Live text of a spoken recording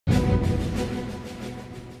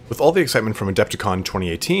With all the excitement from Adepticon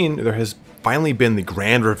 2018, there has finally been the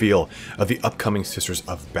grand reveal of the upcoming Sisters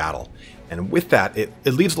of Battle. And with that, it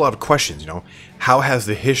leaves a lot of questions, How has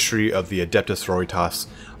the history of the Adepta Sororitas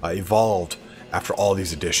evolved after all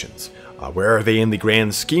these editions? Where are they in the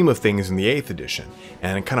grand scheme of things in the 8th edition?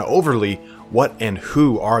 And kind of overly, what and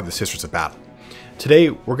who are the Sisters of Battle?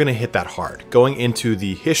 Today, we're going to hit that hard, going into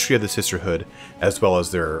the history of the Sisterhood, as well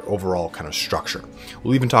as their overall kind of structure.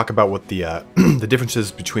 We'll even talk about what the the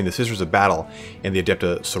differences between the Sisters of Battle and the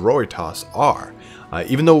Adepta Sororitas are.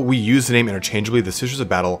 Even though we use the name interchangeably, the Sisters of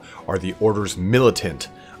Battle are the Orders Militant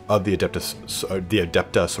of the Adepta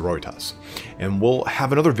Sororitas. And we'll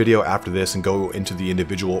have another video after this and go into the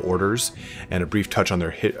individual orders and a brief touch on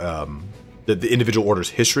their the individual orders'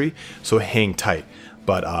 history, so hang tight.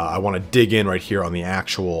 But I want to dig in right here on the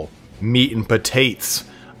actual meat and potatoes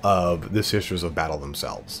of the Sisters of Battle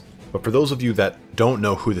themselves. But for those of you that don't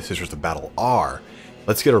know who the Sisters of Battle are,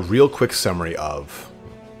 let's get a real quick summary of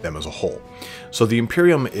them as a whole. So the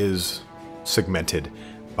Imperium is segmented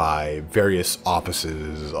by various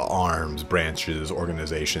offices, arms, branches,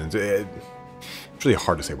 organizations. It's really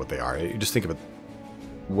hard to say what they are. You just think of it,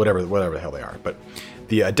 whatever the hell they are. But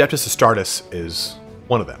the Adeptus Astartes is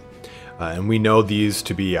one of them. And we know these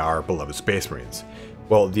to be our beloved Space Marines.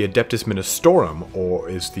 Well, the Adeptus Ministorum, or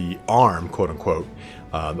is the arm, quote-unquote,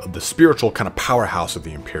 of the spiritual kind of powerhouse of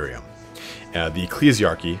the Imperium. The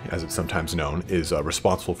Ecclesiarchy, as it's sometimes known, is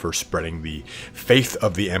responsible for spreading the faith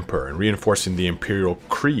of the Emperor and reinforcing the Imperial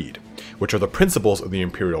Creed, which are the principles of the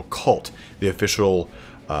Imperial cult, the official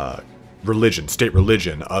state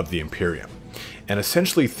religion of the Imperium. And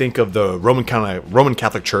essentially think of the Roman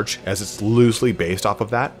Catholic Church as it's loosely based off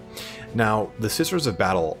of that. Now, the Sisters of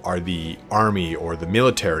Battle are the army or the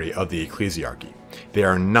military of the Ecclesiarchy. They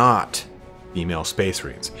are not female Space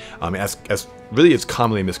Marines, as really it's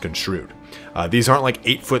commonly misconstrued. These aren't like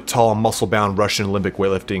 8-foot-tall, muscle-bound Russian Olympic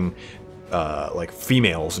weightlifting like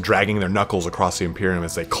females dragging their knuckles across the Imperium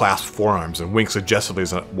as they clasp forearms and wink suggestively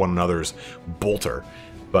at one another's bolter.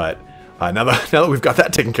 But now that we've got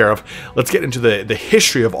that taken care of, let's get into the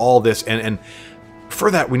history of all this, and for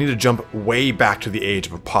that we need to jump way back to the Age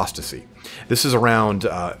of Apostasy. This is around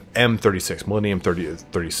M36, Millennium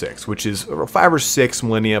 36, which is 5 or 6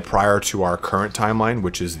 millennia prior to our current timeline,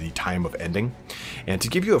 which is the time of ending. And to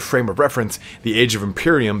give you a frame of reference, the Age of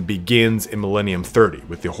Imperium begins in Millennium 30,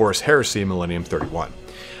 with the Horus Heresy in Millennium 31.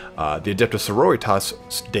 The Adepta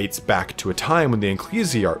Sororitas dates back to a time when the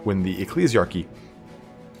Ecclesiarchy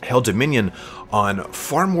held dominion on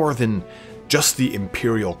far more than just the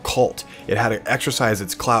imperial cult. It had to exercise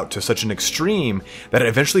its clout to such an extreme that it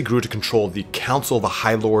eventually grew to control the Council of the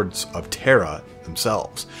High Lords of Terra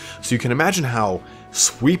themselves. So you can imagine how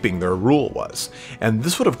sweeping their rule was. And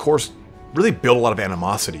this would, of course, really build a lot of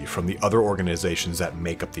animosity from the other organizations that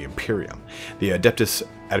make up the Imperium. The Adeptus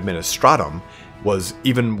Administratum was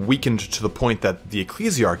even weakened to the point that the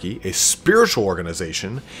Ecclesiarchy, a spiritual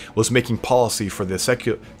organization, was making policy for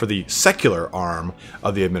the secular arm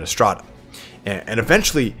of the Administratum. And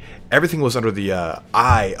eventually, everything was under the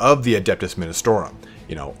eye of the Adeptus Ministorum.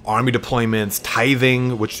 Army deployments,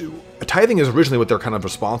 tithing, which tithing is originally what they're kind of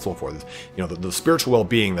responsible for. The spiritual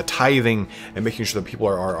well-being, the tithing, and making sure that people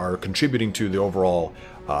are contributing to the overall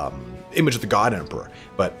image of the God Emperor.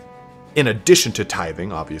 But in addition to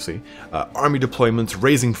tithing, obviously, army deployments,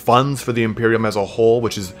 raising funds for the Imperium as a whole,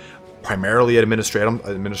 which is primarily an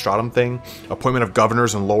administratum thing, appointment of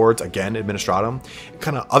governors and lords, again, administratum,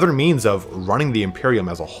 kind of other means of running the Imperium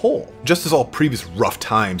as a whole. Just as all previous rough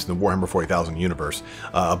times in the Warhammer 40,000 universe,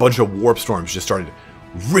 a bunch of warp storms just started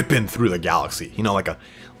ripping through the galaxy, like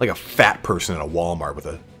a fat person at a Walmart with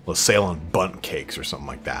a sale on bundt cakes or something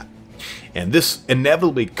like that. And this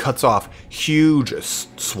inevitably cuts off huge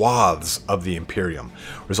swaths of the Imperium,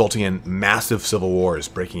 resulting in massive civil wars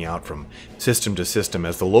breaking out from system to system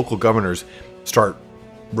as the local governors start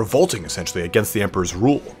revolting essentially against the Emperor's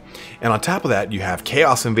rule. And on top of that, you have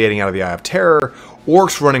chaos invading out of the Eye of Terror,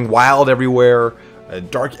 orcs running wild everywhere,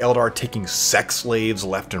 Dark Eldar taking sex slaves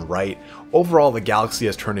left and right. Overall, the galaxy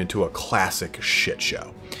has turned into a classic shit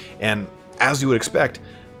show. And as you would expect,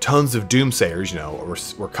 tons of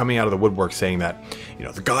doomsayers, were coming out of the woodwork saying that,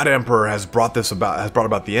 the God Emperor has brought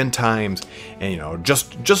about the end times, and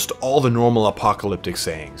just all the normal apocalyptic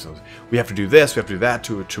sayings. We have to do this, we have to do that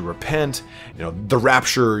to repent. The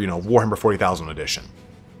rapture, Warhammer 40,000 edition.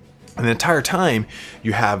 And the entire time,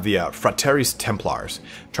 you have the Frateres Templars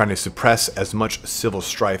trying to suppress as much civil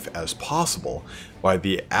strife as possible, while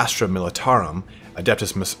the Astra Militarum,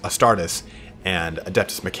 Adeptus Astartes, and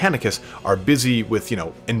Adeptus Mechanicus are busy with,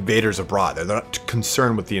 invaders abroad. They're not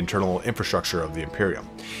concerned with the internal infrastructure of the Imperium.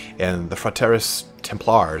 And the Frateres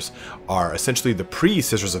Templars are essentially the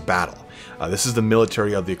pre-Sisters of Battle. This is the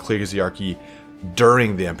military of the Ecclesiarchy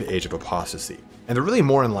during the Age of Apostasy. And they're really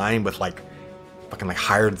more in line with like fucking like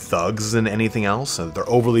hired thugs than anything else. They're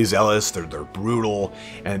overly zealous, they're brutal,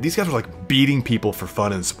 and these guys were like beating people for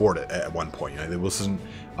fun and sport at one point. You know, it wasn't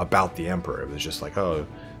about the Emperor. It was just like, oh,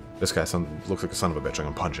 this guy looks like a son of a bitch, I'm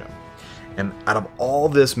gonna punch him. And out of all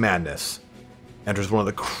this madness enters one of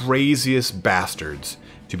the craziest bastards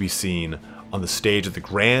to be seen on the stage of the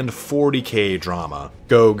grand 40k drama,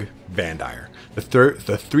 Goge Vandire, the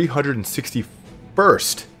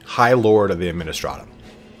 361st High Lord of the Administratum.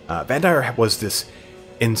 Vandire was this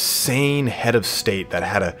insane head of state that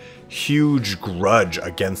had a huge grudge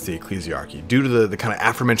against the Ecclesiarchy due to the kind of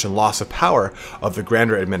aforementioned loss of power of the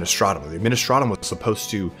grander Administratum. The Administratum was supposed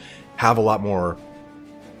to have a lot more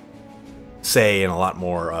say and a lot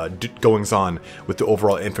more goings-on with the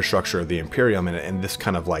overall infrastructure of the Imperium, and this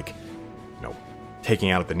kind of like, you know, taking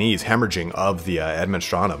out at the knees, hemorrhaging of the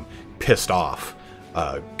Administratum pissed off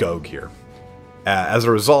Goge here. As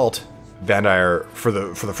a result, Vandire, for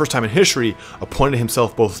the first time in history, appointed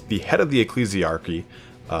himself both the head of the Ecclesiarchy,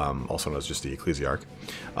 also known as just the Ecclesiarch,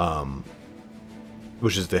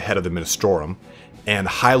 which is the head of the Ministorum, and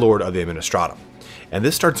High Lord of the Administratum. And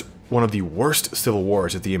this starts one of the worst civil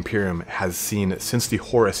wars that the Imperium has seen since the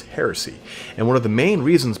Horus Heresy, and one of the main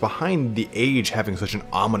reasons behind the Age having such an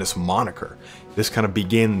ominous moniker. This kind of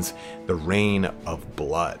begins the Reign of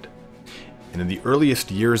Blood. And in the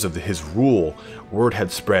earliest years of his rule, word had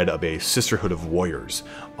spread of a sisterhood of warriors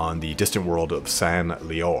on the distant world of San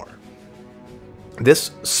Lior.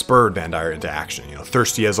 This spurred Vandire into action. You know,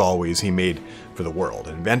 thirsty as always, he made for the world.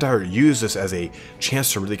 And Vandire used this as a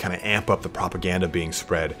chance to really kind of amp up the propaganda being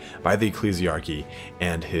spread by the Ecclesiarchy,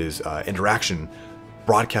 and his interaction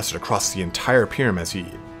broadcasted across the entire Imperium as he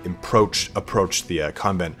approached the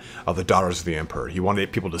convent of the Daughters of the Emperor. He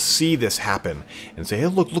wanted people to see this happen and say, "Hey,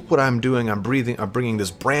 look what I'm doing! I'm bringing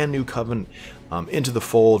this brand new covenant into the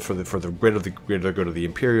fold for the greater good of the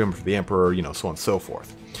Imperium, for the Emperor, you know, so on and so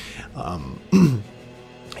forth."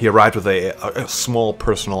 He arrived with a small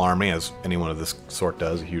personal army, as anyone of this sort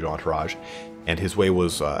does, a huge entourage, and his way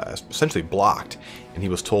was essentially blocked. And he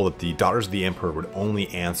was told that the Daughters of the Emperor would only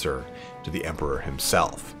answer to the Emperor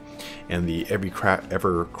himself. And the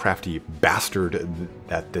ever crafty bastard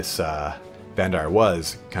that this Vandire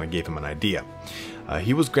was kind of gave him an idea.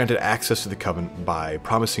 He was granted access to the covenant by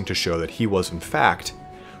promising to show that he was in fact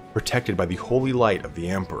protected by the holy light of the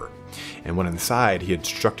Emperor. And when inside, he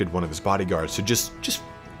instructed one of his bodyguards to just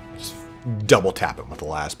double tap him with the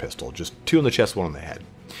last pistol, just 2 in the chest, 1 on the head.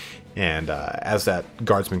 And as that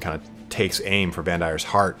guardsman kind of takes aim for Vandire's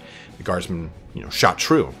heart, the guardsman, you know, shot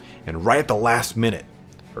true. And right at the last minute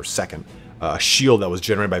or second, a shield that was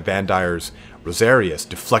generated by Vandire's Rosarius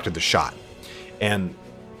deflected the shot. And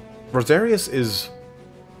Rosarius is,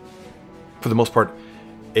 for the most part,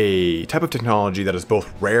 a type of technology that is both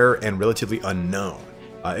rare and relatively unknown,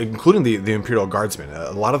 including the Imperial Guardsmen.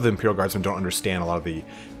 A lot of the Imperial Guardsmen don't understand a lot of the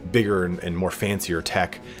bigger and more fancier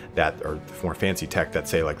tech or more fancy tech that,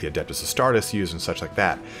 say, like the Adepta Sororitas use and such like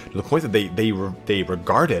that, to the point that they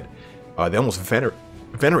regard it, they almost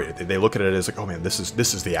venerate it. They look at it as like, oh man, this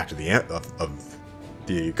is the act of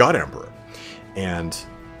the God Emperor, and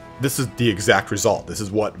this is the exact result. This is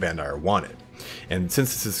what Vandire wanted. And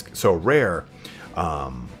since this is so rare,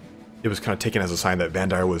 it was kind of taken as a sign that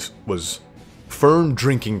Vandire was firm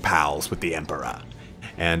drinking pals with the Emperor.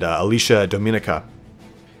 And Alicia Dominica,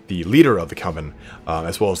 the leader of the coven,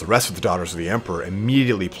 as well as the rest of the Daughters of the Emperor,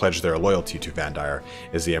 immediately pledged their loyalty to Vandire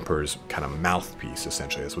as the Emperor's kind of mouthpiece,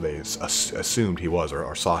 essentially. That's what they assumed he was,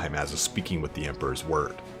 or saw him as, speaking with the Emperor's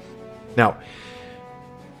word. Now,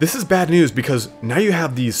 this is bad news because now you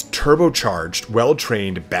have these turbocharged,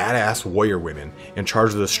 well-trained, badass warrior women in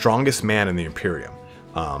charge of the strongest man in the Imperium,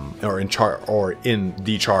 or in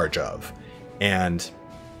the charge of. And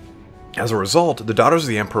as a result, the Daughters of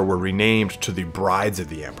the Emperor were renamed to the Brides of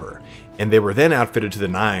the Emperor, and they were then outfitted to the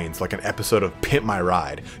nines like an episode of Pimp My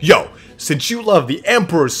Ride. Yo, since you love the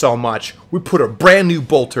Emperor so much, we put a brand new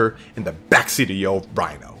bolter in the backseat of your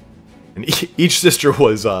Rhino. And each sister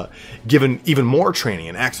was given even more training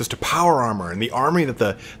and access to power armor and the armory that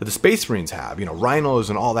the Space Marines have, you know, rhinos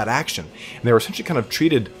and all that action. And they were essentially kind of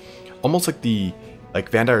treated almost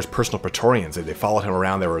like Vandire's personal Praetorians. They followed him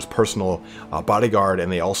around. They were his personal bodyguard,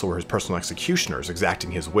 and they also were his personal executioners,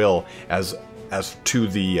 exacting his will as to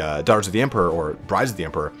the Daughters of the Emperor, or Brides of the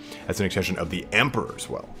Emperor, as an extension of the Emperor's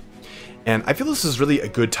will. And I feel this is really a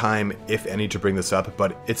good time, if any, to bring this up,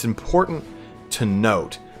 but it's important to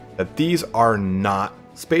note that these are not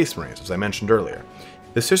Space Marines, as I mentioned earlier.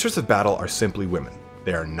 The Sisters of Battle are simply women.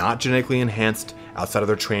 They are not genetically enhanced outside of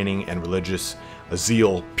their training and religious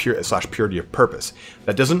zeal / purity of purpose.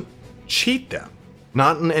 That doesn't cheat them.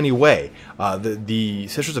 Not in any way. The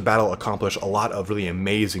Sisters of Battle accomplish a lot of really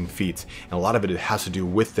amazing feats, and a lot of it has to do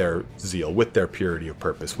with their zeal, with their purity of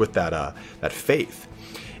purpose, with that faith.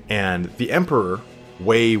 And the Emperor,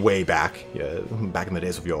 way back, back in the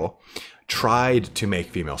days of yore, tried to make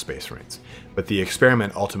female Space Marines, but the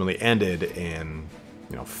experiment ultimately ended in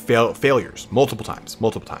failures multiple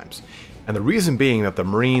times. And the reason being that the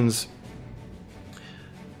Marines,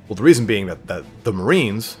 the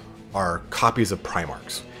Marines are copies of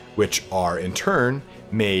Primarchs, which are in turn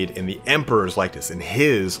made in the Emperor's likeness, in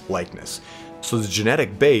his likeness. So the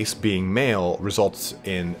genetic base, being male, results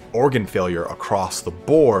in organ failure across the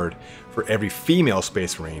board for every female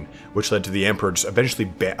Space Marine, which led to the Emperor just eventually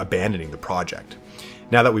abandoning the project.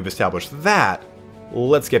 Now that we've established that,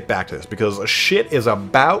 let's get back to this, because shit is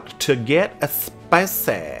about to get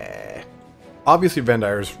spicy. Obviously,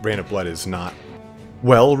 Vandire's Reign of Blood is not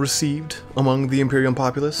well received among the Imperium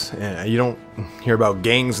populace, and you don't hear about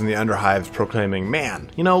gangs in the Underhives proclaiming, man,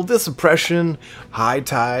 this oppression, high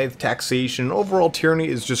tithe, taxation, overall tyranny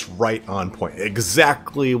is just right on point.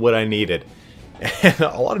 Exactly what I needed. And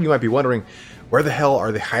a lot of you might be wondering, where the hell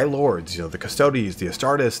are the High Lords, the Custodes, the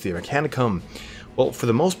Astartes, the Mechanicum? Well, for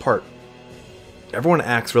the most part, everyone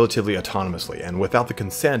acts relatively autonomously and without the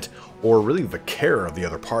consent or really the care of the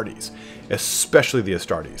other parties, especially the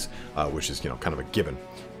Astartes, which is kind of a given.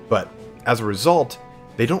 But as a result,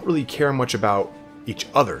 they don't really care much about each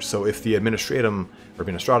other. So if the Administratum or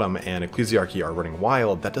Administratum and Ecclesiarchy are running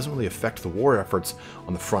wild, that doesn't really affect the war efforts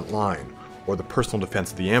on the front line or the personal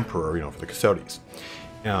defense of the Emperor, for the Custodes.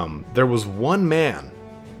 There was one man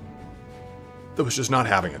that was just not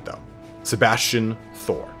having it though. Sebastian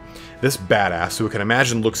Thor. This badass, who I can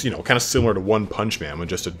imagine looks, kind of similar to One Punch Man with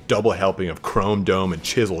just a double helping of chrome dome and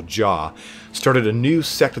chiseled jaw, started a new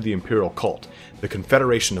sect of the Imperial cult, the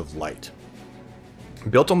Confederation of Light.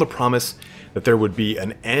 Built on the promise that there would be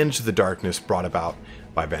an end to the darkness brought about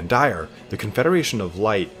by Vandire, the Confederation of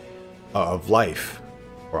Light,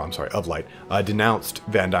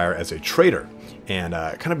 denounced Vandire as a traitor, and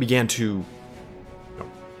kind of began to,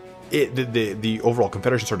 the overall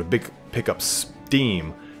Confederation started to pick up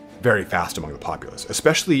steam very fast among the populace,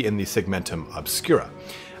 especially in the Segmentum Obscura,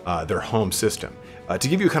 their home system. To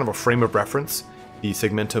give you kind of a frame of reference, the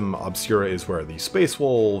Segmentum Obscura is where the Space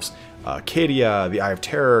Wolves, Cadia, the Eye of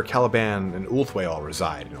Terror, Caliban, and Ulthwé all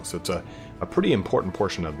reside. So it's a pretty important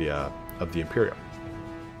portion of the Imperium.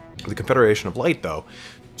 The Confederation of Light, though,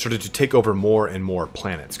 started to take over more and more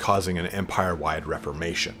planets, causing an empire-wide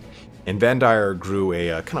reformation. And Vandire grew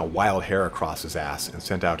a kind of wild hair across his ass and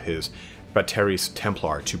sent out his Frateris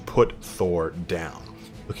Templar to put Thor down,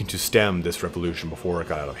 looking to stem this revolution before it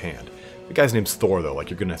got out of hand. The guy's name's Thor, though.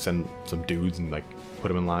 You're gonna send some dudes and put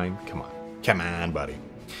them in line? Come on, buddy.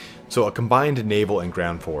 So a combined naval and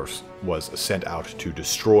ground force was sent out to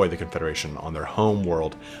destroy the Confederation on their home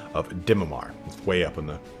world of Dimimar. It's way up in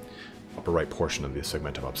the upper right portion of the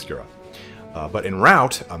Segmentum Obscura. But en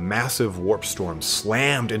route, a massive warp storm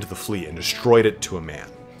slammed into the fleet and destroyed it to a man.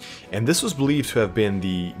 And this was believed to have been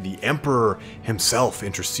the Emperor himself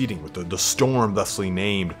interceding with the storm thusly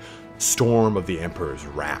named Storm of the Emperor's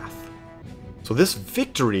Wrath. So this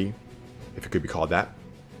victory, if it could be called that,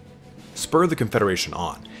 spurred the Confederation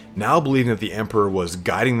on, now believing that the Emperor was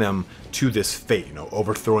guiding them to this fate,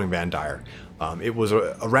 overthrowing Vandire. It was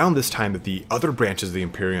around this time that the other branches of the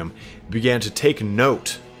Imperium began to take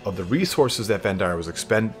note of the resources that Vandire was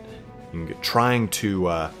expending, trying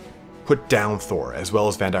to put down Thor, as well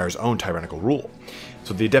as Vandire's own tyrannical rule.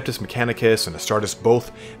 So the Adeptus Mechanicus and Astartes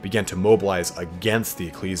both began to mobilize against the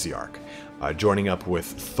Ecclesiarch, joining up with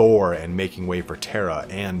Thor and making way for Terra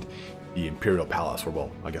and the Imperial Palace, or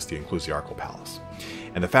well, I guess the Ecclesiarchal Palace.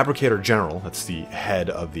 And the Fabricator General, that's the head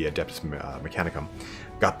of the Adeptus Mechanicum,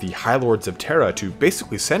 got the High Lords of Terra to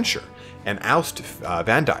basically censure and oust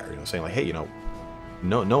Vandire, saying hey,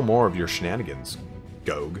 no more of your shenanigans,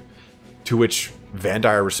 Goge. To which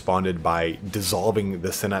Vandire responded by dissolving the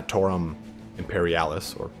Senatorum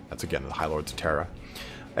Imperialis, or that's again the High Lords of Terra.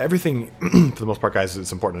 Everything, for the most part, guys,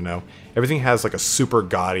 it's important to know, everything has a super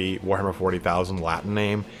gaudy Warhammer 40,000 Latin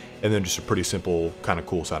name, and then just a pretty simple, kind of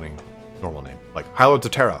cool sounding normal name, like High Lords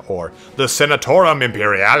of Terra, or the Senatorum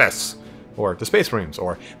Imperialis, or the Space Marines,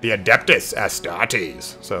 or the Adeptus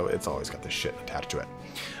Astartes. So it's always got this shit attached to it.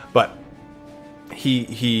 But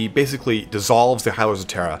he basically dissolves the High Lords of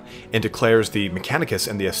Terra and declares the Mechanicus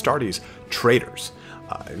and the Astartes traitors.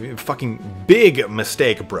 Fucking big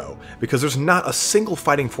mistake, bro, because there's not a single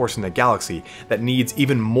fighting force in the galaxy that needs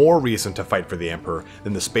even more reason to fight for the Emperor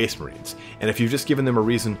than the Space Marines. And if you've just given them a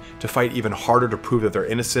reason to fight even harder to prove that they're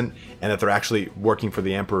innocent and that they're actually working for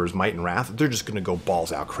the Emperor's might and wrath, they're just going to go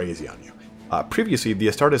balls out crazy on you. Previously, the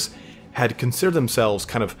Astartes had considered themselves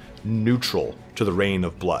kind of neutral to the Reign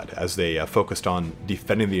of Blood as they focused on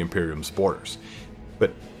defending the Imperium's borders.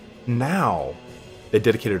 But now they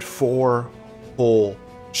dedicated 4 whole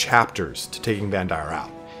chapters to taking Vandire out.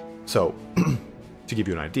 So, to give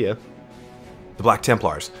you an idea, the Black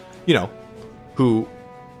Templars, you know, who,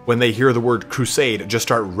 when they hear the word crusade, just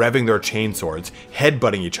start revving their chainswords,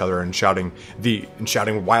 headbutting each other and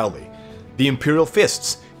shouting wildly. The Imperial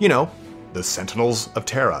Fists, you know, the Sentinels of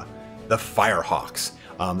Terra, the Firehawks.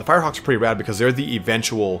 The Firehawks are pretty rad because they're the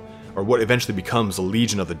eventual, or what eventually becomes the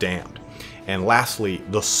Legion of the Damned. And lastly,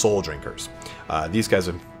 the Soul Drinkers. These guys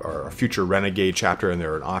are a future renegade chapter, and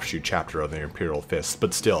they're an offshoot chapter of the Imperial Fists,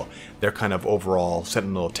 but still, they're kind of overall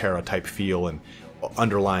Sentinel of Terra type feel, and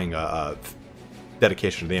underlying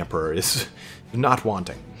dedication to the Emperor is not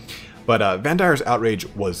wanting. But Vandire's outrage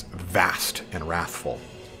was vast and wrathful.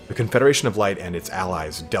 The Confederation of Light and its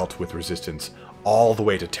allies dealt with resistance all the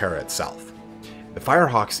way to Terra itself. The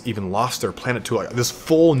Firehawks even lost their planet to this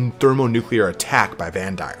full thermonuclear attack by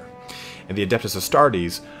Vandire. And the Adepta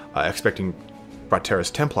Sororitas, expecting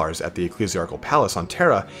Fraterra's Templars at the Ecclesiarchal Palace on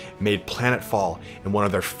Terra, made planetfall in one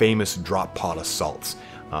of their famous drop pod assaults.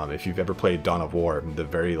 If you've ever played Dawn of War, the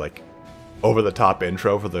very over-the-top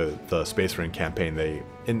intro for the Space Marine campaign,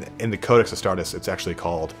 in the Codex Astartes, it's actually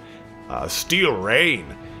called Steel Rain.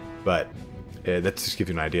 But that just gives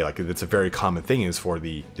you an idea. Like, it's a very common thing is for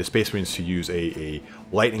the Space Marines to use a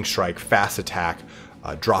lightning strike, fast attack,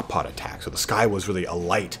 drop pod attack. So the sky was really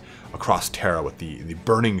alight across Terra with the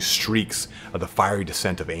burning streaks of the fiery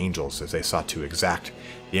descent of angels as they sought to exact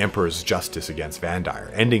the Emperor's justice against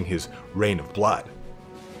Vandire, ending his reign of blood.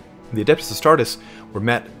 The Adeptus Astartes were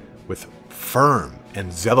met with firm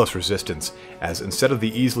and zealous resistance, as instead of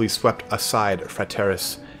the easily swept aside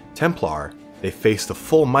Fraterra's Templar, they faced the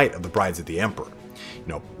full might of the Brides of the Emperor. You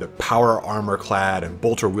know, the power armor-clad and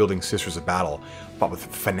bolter-wielding Sisters of Battle fought with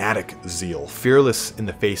fanatic zeal, fearless in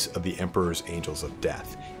the face of the Emperor's Angels of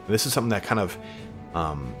Death. And this is something that kind of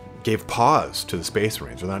gave pause to the Space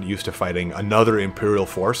Marines. They're not used to fighting another Imperial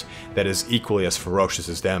force that is equally as ferocious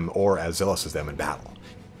as them or as zealous as them in battle.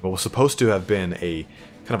 What was supposed to have been a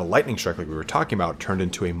kind of a lightning strike like we were talking about turned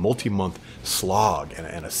into a multi-month slog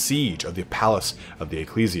and a siege of the palace of the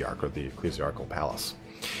Ecclesiarch, or the Ecclesiarchal Palace.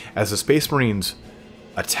 As the Space Marines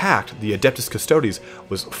attacked, the Adeptus Custodes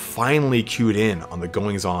was finally cued in on the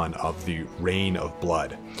goings-on of the Reign of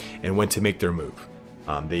Blood and went to make their move.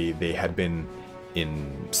 They had been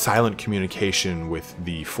in silent communication with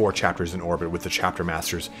the 4 chapters in orbit, with the chapter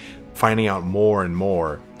masters, finding out more and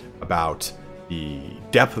more about the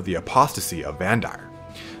depth of the apostasy of Vandire.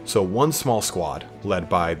 So one small squad, led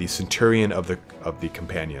by the Centurion of the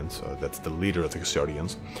Companions, that's the leader of the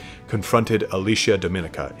Custodians, confronted Alicia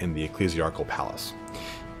Dominica in the Ecclesiarchal Palace.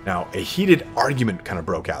 Now, a heated argument kind of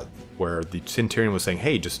broke out, where the Centurion was saying,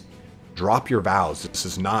 hey, just drop your vows. This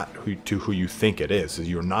is not who you think it is.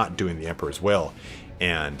 You're not doing the Emperor's will.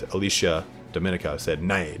 And Alicia Dominica said,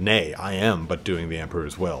 nay, I am but doing the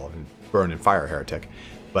Emperor's will. And burn and fire, heretic.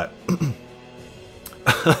 But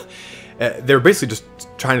they were basically just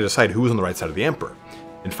trying to decide who was on the right side of the Emperor.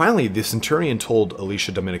 And finally, the Centurion told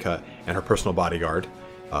Alicia Dominica and her personal bodyguard,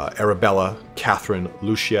 Arabella, Catherine,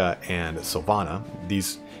 Lucia, and Silvana.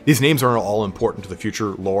 These names are all important to the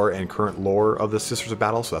future lore and current lore of the Sisters of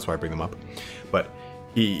Battle, so that's why I bring them up. But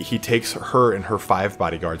he takes her and her 5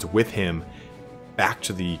 bodyguards with him back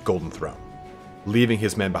to the Golden Throne, leaving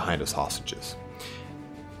his men behind as hostages.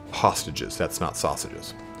 Hostages, that's not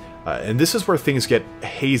sausages. And this is where things get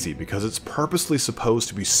hazy, because it's purposely supposed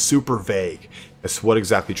to be super vague as to what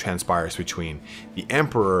exactly transpires between the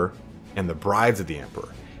Emperor and the Brides of the Emperor.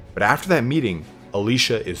 But after that meeting,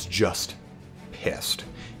 Alicia is just pissed.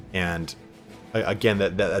 And again,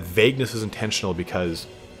 that vagueness is intentional because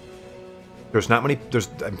there's not many,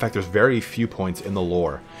 in fact, there's very few points in the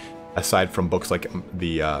lore, aside from books like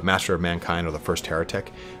the Master of Mankind or the First Heretic,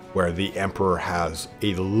 where the Emperor has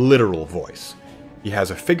a literal voice. He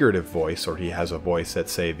has a figurative voice, or he has a voice that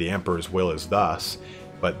say the Emperor's will is thus,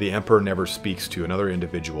 but the Emperor never speaks to another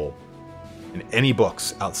individual in any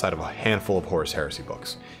books outside of a handful of Horus Heresy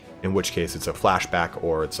books. In which case, it's a flashback,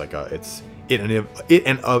 or it's like it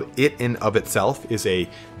in of itself is a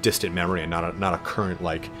distant memory and not a current,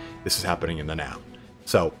 like, this is happening in the now.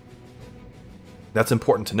 So that's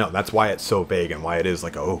important to know. That's why it's so vague and why it is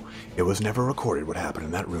like, oh, it was never recorded what happened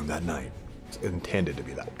in that room that night. intended to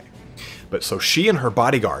be that way. But so she and her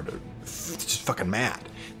bodyguard are just fucking mad.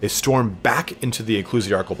 They storm back into the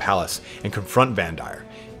ecclesiarchal palace and confront Vandire.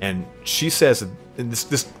 And she says,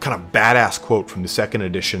 this kind of badass quote from the second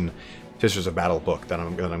edition Sisters of Battle book that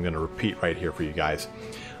I'm going to repeat right here for you guys.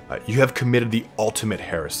 You have committed the ultimate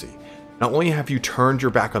heresy. Not only have you turned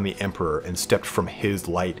your back on the Emperor and stepped from his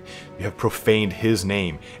light, you have profaned his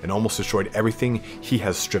name and almost destroyed everything he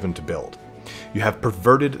has striven to build. You have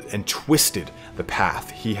perverted and twisted the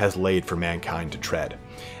path he has laid for mankind to tread.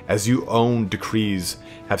 As your own decrees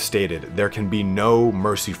have stated, there can be no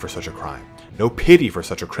mercy for such a crime, no pity for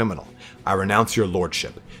such a criminal. I renounce your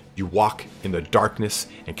lordship. You walk in the darkness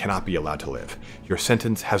and cannot be allowed to live. Your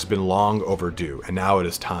sentence has been long overdue, and now it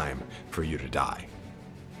is time for you to die.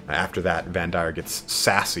 After that, Vandire gets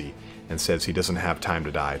sassy and says he doesn't have time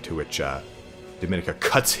to die, to which Dominica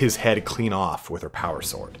cuts his head clean off with her power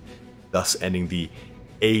sword, thus ending the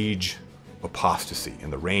Age of Apostasy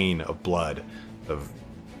and the reign of blood of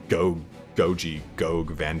Goge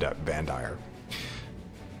Vandire.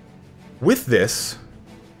 With this,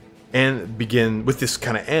 with this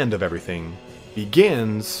kind of end of everything,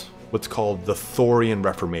 begins what's called the Thorian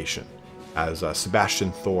Reformation, as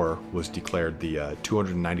Sebastian Thor was declared the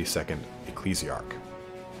 292nd Ecclesiarch.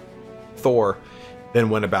 Thor then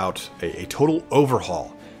went about a total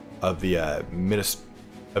overhaul of the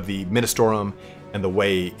Ministorum and the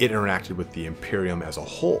way it interacted with the Imperium as a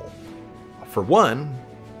whole. For one,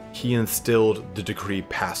 he instilled the decree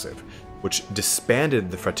passive, which disbanded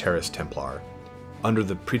the Frateris Templar under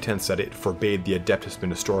the pretense that it forbade the Adeptus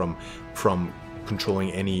Ministorum from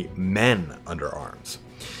controlling any men under arms.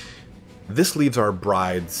 This leaves our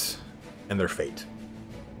brides and their fate.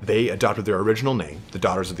 They adopted their original name, the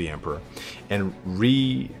Daughters of the Emperor, and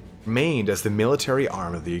remained as the military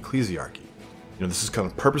arm of the Ecclesiarchy. This is kind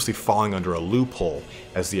of purposely falling under a loophole,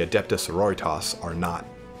 as the Adepta Sororitas are not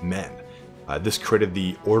men. This created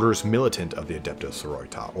the Orders Militant of the Adepta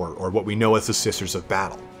Sororitas, or what we know as the Sisters of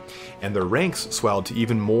Battle. And their ranks swelled to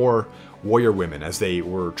even more warrior women as they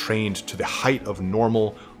were trained to the height of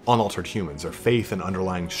normal, unaltered humans, their faith and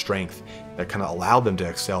underlying strength that kind of allowed them to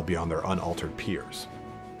excel beyond their unaltered peers.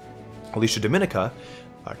 Alicia Dominica,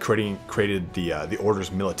 created the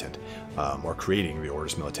Orders Militant, or creating the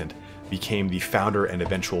Orders Militant, became the founder and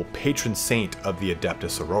eventual patron saint of the Adepta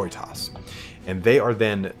Sororitas. And they are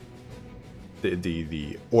then,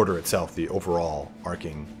 the order itself, the overall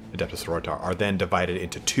arcing Adepta Sororitas, are then divided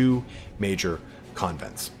into two major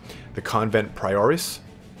convents. The Convent Prioris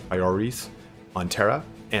on Terra,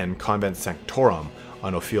 and Convent Sanctorum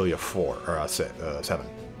on Ophelia 4, or 7.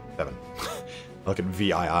 I look at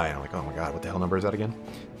VII and I'm like, oh my god, what the hell number is that again?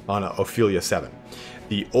 On Ophelia 7.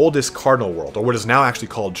 The oldest cardinal world, or what is now actually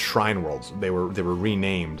called Shrine Worlds. They were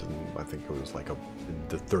renamed, I think it was like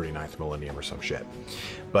the 39th millennium or some shit.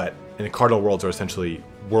 But in the cardinal worlds are essentially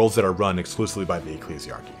worlds that are run exclusively by the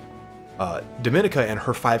Ecclesiarchy. Dominica and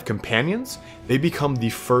her 5 companions, they become the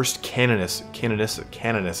first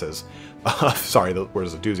canonesses, sorry, the word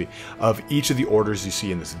is a doozy, of each of the orders you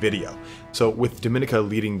see in this video. So with Dominica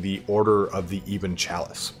leading the Order of the Even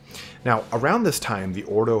Chalice. Now, around this time, the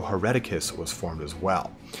Ordo Hereticus was formed as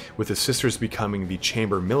well, with the sisters becoming the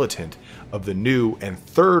Chamber Militant of the new and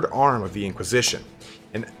third arm of the Inquisition.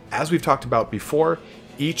 And as we've talked about before,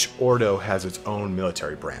 each Ordo has its own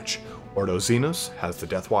military branch. Ordo Zealous has the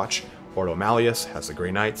Death Watch, Ordo Malleus has the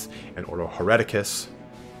Grey Knights, and Ordo Hereticus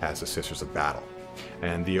has the Sisters of Battle.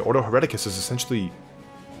 And the Ordo Hereticus is essentially,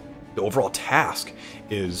 the overall task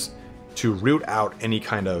is to root out any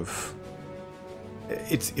kind of,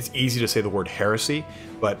 it's easy to say the word heresy,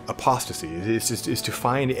 but apostasy is to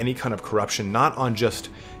find any kind of corruption, not on just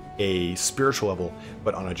a spiritual level,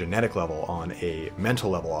 but on a genetic level, on a mental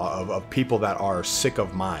level, of people that are sick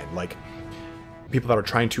of mind, like people that are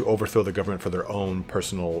trying to overthrow the government for their own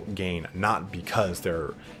personal gain, not because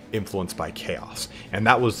they're influenced by chaos. And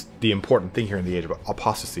that was the important thing here in the Age of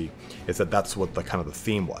Apostasy, is that that's what the kind of the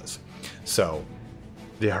theme was. So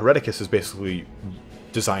the Hereticus is basically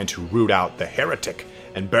designed to root out the heretic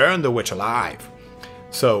and burn the witch alive.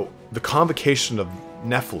 So the Convocation of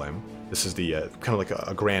Nephilim, this is the kind of like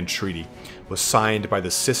a grand treaty, was signed by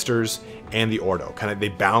the sisters and the Ordo. Kind of, they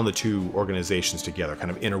bound the two organizations together,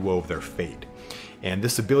 kind of interwove their fate. And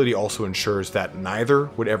this ability also ensures that neither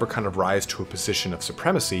would ever kind of rise to a position of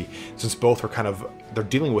supremacy, since both are kind of, they're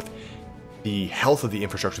dealing with the health of the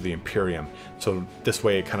infrastructure of the Imperium. So this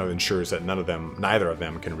way it kind of ensures that neither of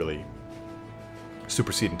them can really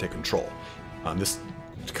supersede and take control. This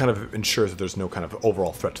kind of ensures that there's no kind of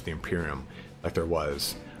overall threat to the Imperium like there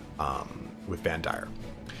was with Vandire.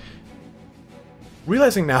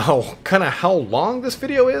 realizing now kind of how long this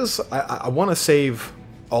video is, I want to save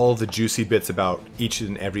all of the juicy bits about each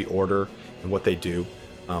and every order and what they do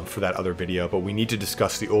for that other video, but we need to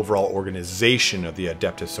discuss the overall organization of the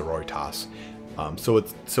Adepta Sororitas. So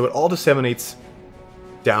it all disseminates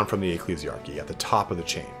down from the Ecclesiarchy at the top of the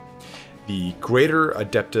chain. The greater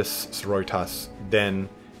Adeptus Sororitas then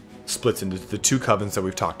splits into the two covens that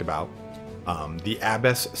we've talked about. The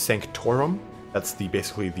Abbess Sanctorum, that's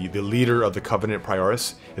basically the leader of the Covenant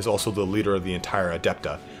Prioris, is also the leader of the entire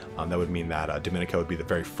Adepta. That would mean that Dominica would be the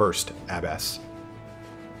very first abbess.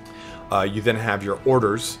 You then have your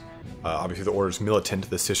orders, obviously the Orders Militant,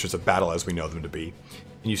 the Sisters of Battle as we know them to be.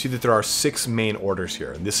 And you see that there are 6 main orders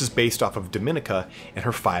here, and this is based off of Dominica and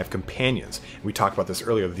her 5 companions. We talked about this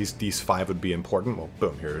earlier, these 5 would be important. Well,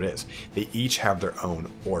 boom, here it is. They each have their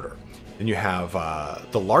own order. Then you have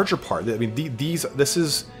the larger part. I mean, this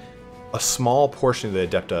is a small portion of the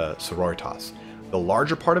Adepta Sororitas. The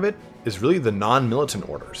larger part of it is really the non-militant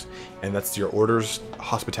orders, and that's your Orders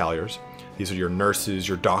Hospitaliers. These are your nurses,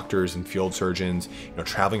 your doctors, and field surgeons,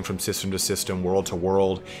 traveling from system to system, world to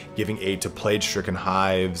world, giving aid to plague-stricken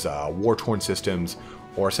hives, war-torn systems,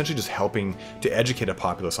 or essentially just helping to educate a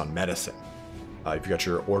populace on medicine. You've got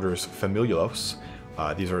your Orders Familialos.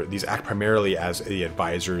 These act primarily as the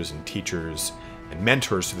advisors and teachers and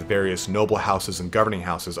mentors to the various noble houses and governing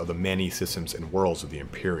houses of the many systems and worlds of the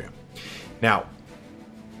Imperium. Now,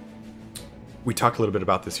 we talked a little bit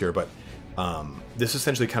about this here, but this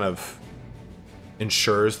essentially kind of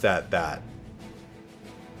ensures that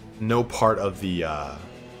no part of these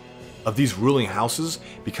ruling houses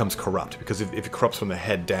becomes corrupt, because if it corrupts from the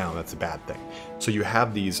head down, that's a bad thing. So you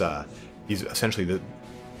have these essentially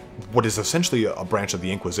what is essentially a branch of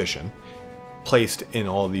the Inquisition placed in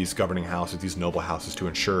all of these governing houses, these noble houses, to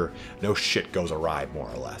ensure no shit goes awry, more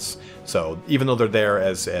or less. So even though they're there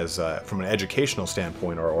as from an educational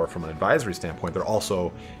standpoint or from an advisory standpoint, they're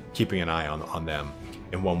also keeping an eye on them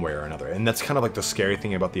in one way or another. And that's kind of like the scary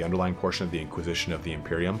thing about the underlying portion of the Inquisition of the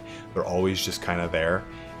Imperium. They're always just kind of there,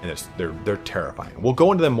 and they're terrifying. We'll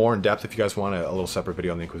go into them more in depth if you guys want a little separate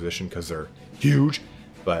video on the Inquisition, because they're huge,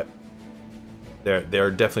 but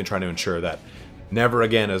they're definitely trying to ensure that never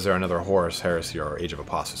again is there another Horus Heresy or Age of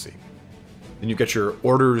Apostasy. Then you get your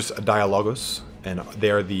Orders Dialogos, and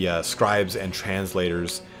they're the scribes and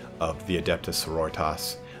translators of the Adepta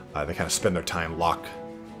Sororitas. They kind of spend their time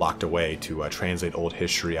locked away to translate old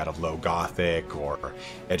history out of Low Gothic, or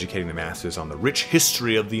educating the masses on the rich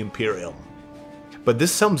history of the Imperium. But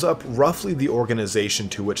this sums up roughly the organization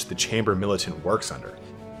to which the Chamber Militant works under.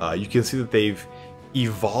 You can see that they've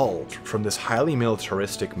evolved from this highly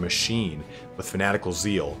militaristic machine with fanatical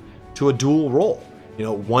zeal to a dual role.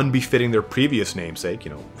 One befitting their previous namesake,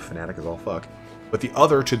 fanatic as all fuck, but the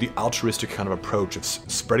other to the altruistic kind of approach of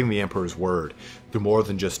spreading the Emperor's word through more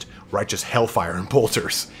than just righteous hellfire and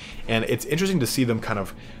bolters. And it's interesting to see them kind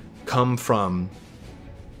of come from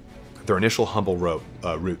their initial humble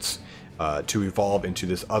roots to evolve into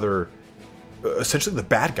this other, essentially the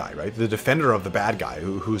bad guy, right? The defender of the bad guy,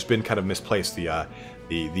 who's been kind of misplaced, the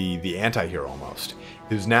anti-hero almost,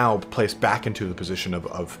 who's now placed back into the position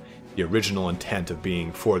of the original intent of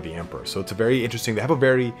being for the Emperor. So it's a very interesting, they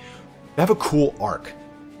have a cool arc,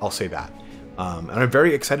 I'll say that. And I'm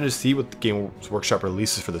very excited to see what the Games Workshop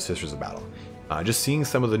releases for the Sisters of Battle. Just seeing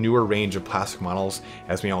some of the newer range of plastic models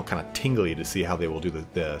has me all kind of tingly to see how they will do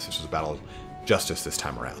the Sisters of Battle justice this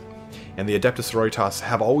time around. And the Adepta Sororitas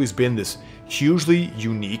have always been this hugely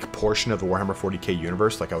unique portion of the Warhammer 40k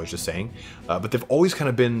universe, like I was just saying, but they've always kind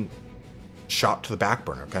of been shot to the back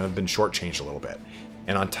burner, kind of been shortchanged a little bit.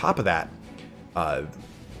 And on top of that,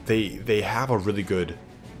 they have a really good,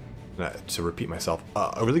 to repeat myself,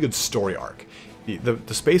 a really good story arc.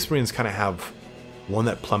 The Space Marines kind of have one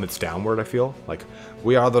that plummets downward, I feel. Like,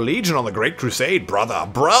 we are the Legion on the Great Crusade, brother!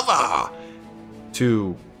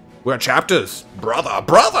 To, we're chapters, brother!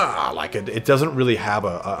 Like, it doesn't really have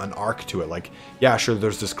an arc to it. Like, yeah, sure,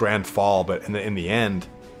 there's this grand fall, but in the end,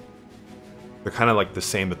 they're kind of like the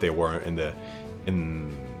same that they were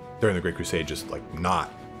during the Great Crusade, just like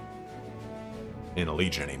not in a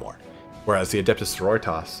Legion anymore. Whereas the Adepta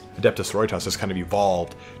Sororitas has kind of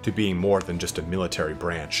evolved to being more than just a military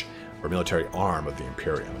branch or military arm of the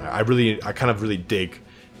Imperium. And I kind of really dig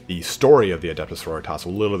the story of the Adepta Sororitas a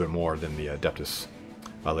little bit more than the Adeptus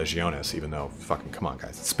Legiones, even though, fucking, come on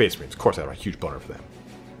guys, it's Space Marines, of course I have a huge boner for them.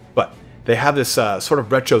 But they have this sort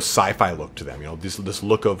of retro sci-fi look to them, this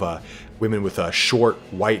look of women with short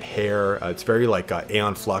white hair. It's very like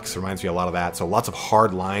Aeon Flux, reminds me a lot of that. So lots of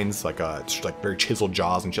hard lines, like it's like very chiseled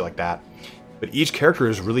jaws and shit like that. But each character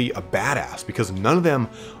is really a badass because none of them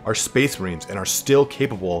are Space Marines and are still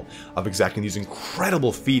capable of exacting these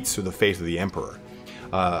incredible feats through the face of the Emperor.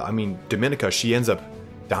 I mean, Dominica, she ends up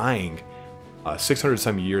dying 600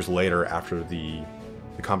 some years later after the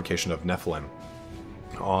convocation of Nephilim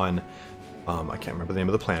on, I can't remember the name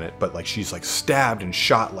of the planet, but like she's like stabbed and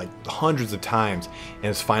shot like hundreds of times and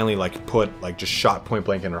is finally like put, like just shot point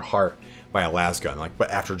blank in her heart by a lasgun, like,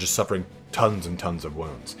 but after just suffering tons and tons of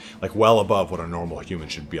wounds, like well above what a normal human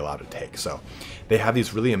should be allowed to take. So they have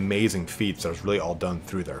these really amazing feats that was really all done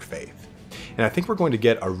through their faith. And I think we're going to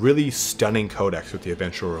get a really stunning codex with the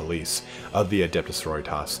eventual release of the Adepta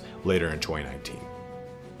Sororitas later in 2019.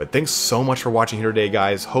 But thanks so much for watching here today,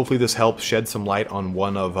 guys. Hopefully this helps shed some light on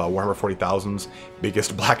one of Warhammer 40,000's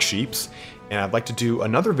biggest black sheeps. And I'd like to do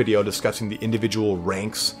another video discussing the individual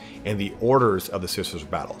ranks and the orders of the Sisters of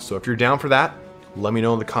Battle. So if you're down for that, let me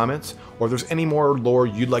know in the comments. Or if there's any more lore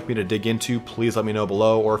you'd like me to dig into, please let me know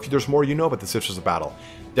below. Or if there's more you know about the Sisters of Battle,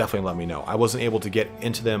 definitely let me know. I wasn't able to get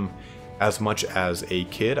into them as much as a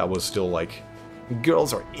kid. I was still like,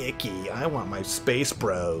 girls are icky, I want my space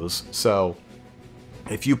bros. So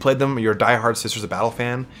if you played them, you're a diehard Sisters of Battle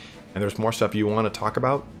fan, and there's more stuff you want to talk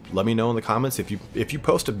about, let me know in the comments. If you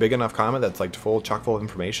post a big enough comment that's like chock full of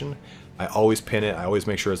information, I always pin it. I always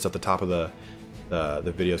make sure it's at the top of the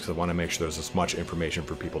videos because I want to make sure there's as much information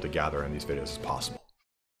for people to gather in these videos as possible.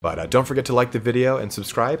 But don't forget to like the video and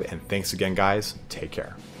subscribe, and thanks again, guys. Take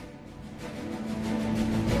care.